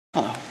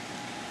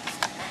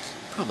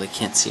probably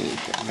can't see me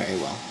very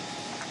well.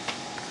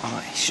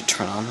 Oh, I should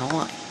turn on the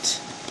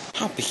light.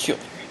 How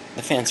peculiar.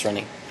 The fan's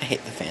running. I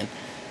hate the fan.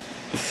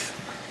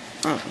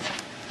 Oh.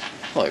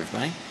 Hello,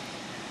 everybody.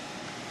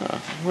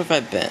 Where have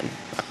I been?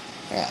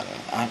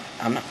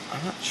 I'm not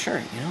sure,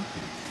 you know?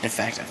 In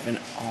fact, I've been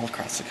all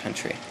across the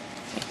country.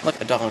 Hey,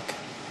 look, a dog.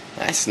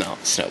 I smell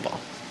Snowball.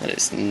 That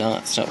is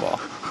not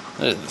Snowball.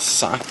 That is a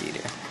sock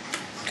eater.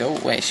 Go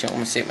away, she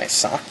almost ate my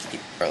sock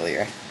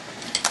earlier.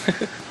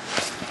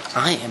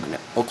 I am in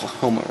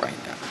Oklahoma right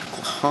now.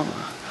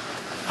 Oklahoma?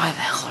 Why the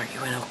hell are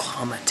you in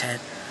Oklahoma,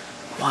 Ted?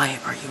 Why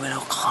are you in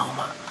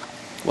Oklahoma?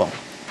 Well,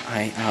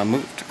 I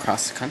moved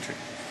across the country.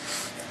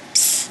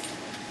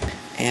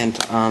 And,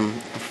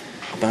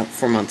 about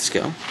 4 months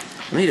ago,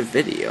 I made a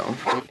video,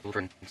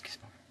 but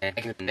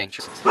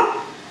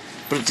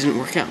it didn't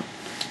work out.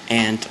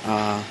 And,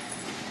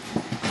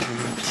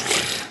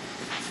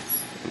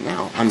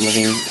 now I'm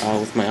living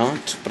with my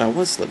aunt, but I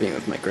was living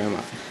with my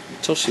grandma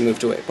until she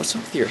moved away. What's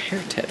up with your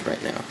hair, Ted,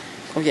 right now?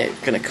 Oh yeah, you're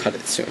gonna cut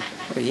it soon.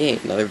 Oh yay,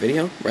 another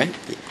video, right?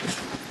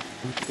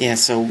 Yeah,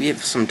 so we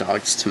have some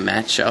dogs to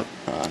match up.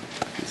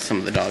 Some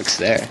of the dogs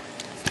there.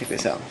 Check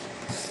this out.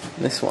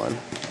 This one's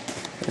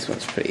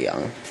pretty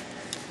young.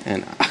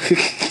 And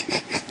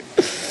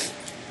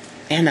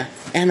Anna.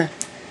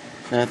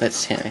 No,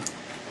 that's Tammy.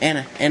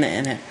 Anna.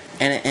 Anna,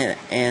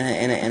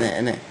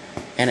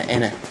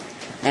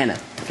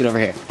 get over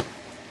here.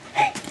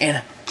 Hey,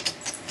 Anna.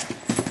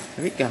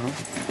 There we go.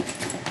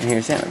 And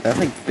here's Anna. They're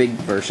like big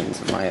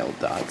versions of my old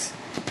dogs.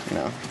 You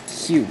know,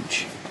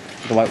 huge.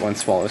 The white one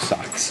swallows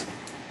socks.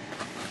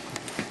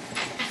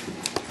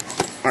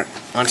 Alright,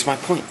 on to my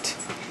point.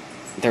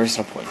 There is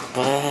no point,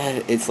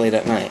 but it's late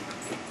at night.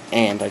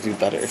 And I do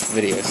better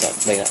videos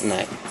at late at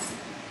night.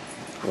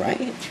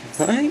 Right?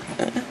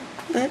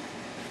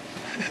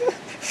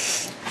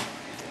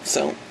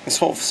 So, this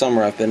whole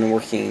summer I've been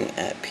working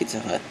at Pizza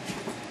Hut.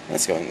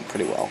 That's going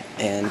pretty well.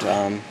 And,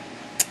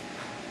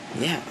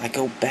 yeah, I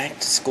go back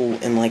to school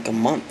in like a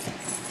month.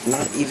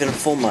 Not even a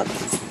full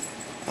month.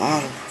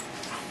 I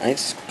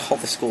just call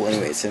the school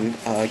anyways and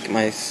get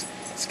my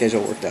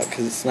schedule worked out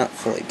because it's not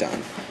fully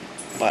done.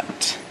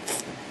 But,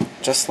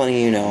 just letting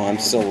you know, I'm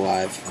still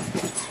alive.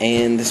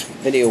 And this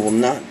video will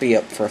not be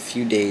up for a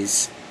few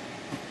days.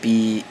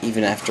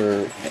 Even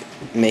after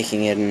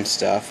making it and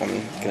stuff.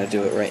 I'm gonna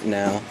do it right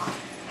now.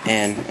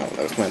 And, oh,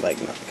 that was my leg,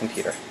 not the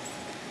computer.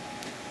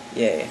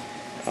 Yay.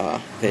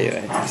 Video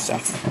editing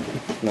stuff.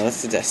 No,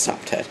 that's the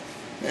desktop, Ted.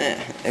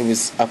 It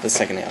was up a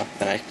second ago,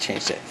 then I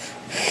changed it.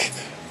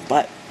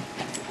 But,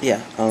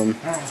 yeah,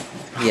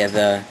 yeah,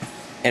 the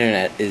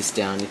internet is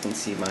down. You can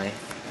see my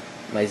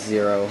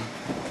zero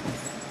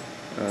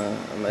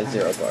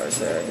bars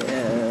there.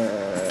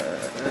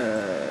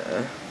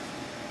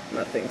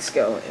 Nothing's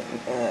going.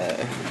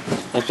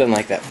 It's been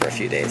like that for a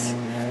few days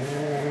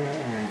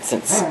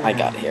since I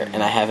got here,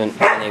 and I haven't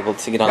been able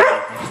to get on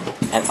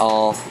at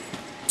all.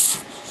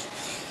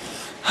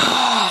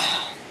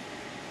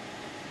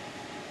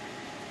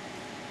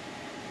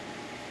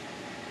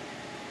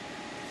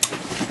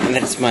 And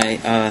that's my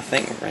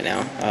thing right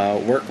now.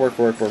 Work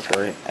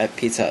at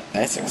Pizza Hut.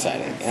 That's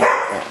exciting.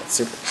 Yeah, it's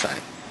super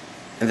exciting.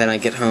 And then I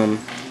get home,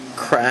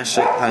 crash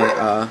it,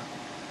 and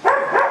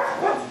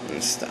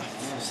stuff.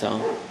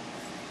 So.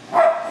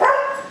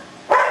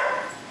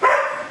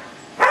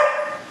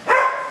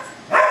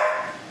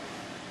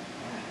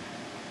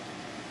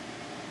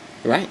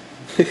 Right.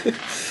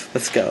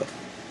 Let's go.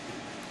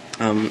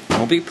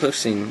 I'll be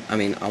posting,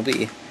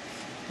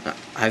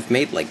 I've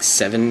made like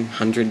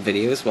 700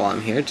 videos while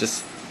I'm here,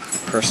 just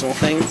personal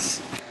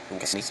things.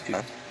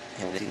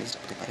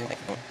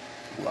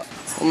 Well,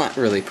 not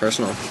really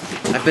personal.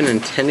 I've been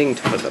intending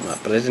to put them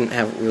up, but I didn't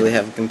really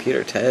have a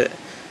computer to edit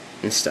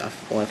and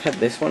stuff. Well, I've had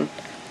this one,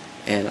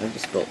 and I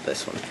just built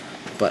this one.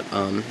 But,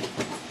 on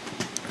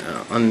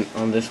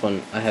this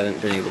one, I haven't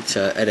been able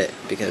to edit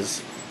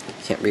because I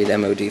can't read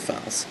MOD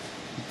files.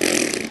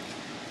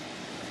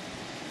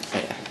 Oh,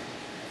 yeah.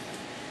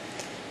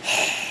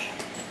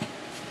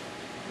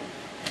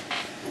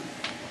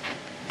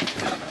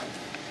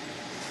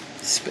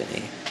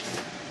 Spinny.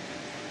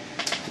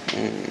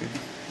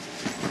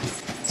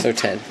 So,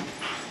 Ted,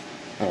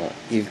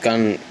 you've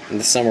gone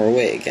the summer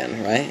away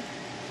again, right?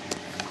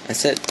 I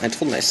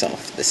told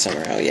myself this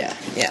summer, oh yeah,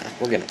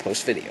 we're gonna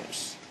post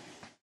videos.